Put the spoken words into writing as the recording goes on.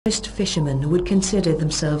Most fishermen would consider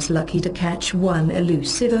themselves lucky to catch one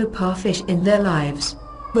elusive OPAH fish in their lives.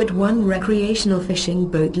 But one recreational fishing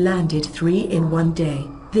boat landed 3 in one day.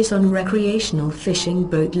 This recreational fishing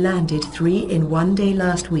boat landed 3 in one day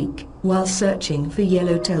last week, while searching for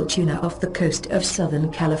yellowtail tuna off the coast of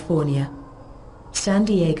Southern California. San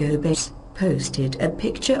Diego-based posted a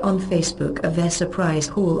picture on Facebook of their surprise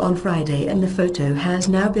haul on Friday, and the photo has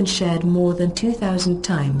now been shared more than 2,000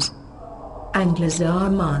 times. Anglers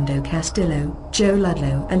Armando Castillo, Joe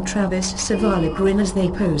Ludlow and Travis Savala grin as they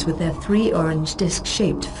pose with their 3 orange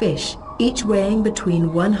disc-shaped fish, each weighing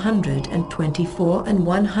between 124 and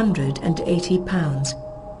 180 pounds.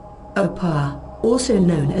 OPAH, also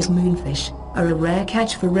known as moonfish, are a rare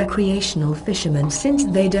catch for recreational fishermen since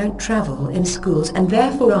they don't travel in schools and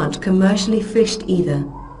therefore aren't commercially fished either.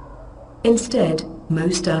 Instead,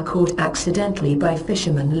 most are caught accidentally by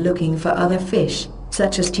fishermen looking for other fish,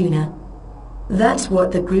 such as tuna. That's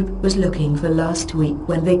what the group was looking for last week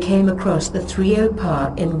when they came across the 3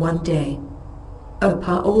 OPAH in one day.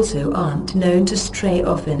 OPAH also aren't known to stray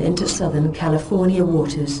often into Southern California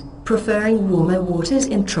waters, preferring warmer waters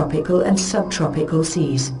in tropical and subtropical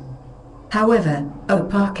seas. However,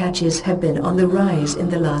 OPAH catches have been on the rise in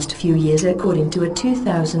the last few years according to a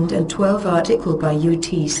 2012 article by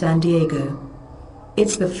UT San Diego.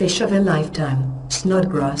 "It's the fish of a lifetime,"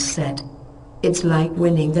 Snodgrass said. "It's like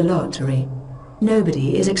winning the lottery.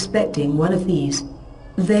 Nobody is expecting one of these.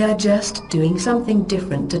 They are just doing something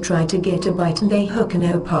different to try to get a bite, and they hook an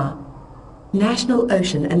OPAH." National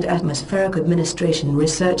Ocean and Atmospheric Administration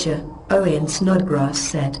researcher Owen Snodgrass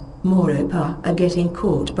said, "More OPAH are getting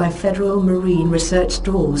caught by federal marine research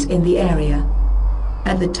trawls in the area."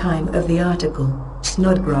 At the time of the article,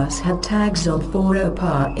 Snodgrass had tags on 4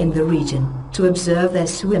 OPAH in the region to observe their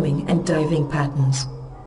swimming and diving patterns.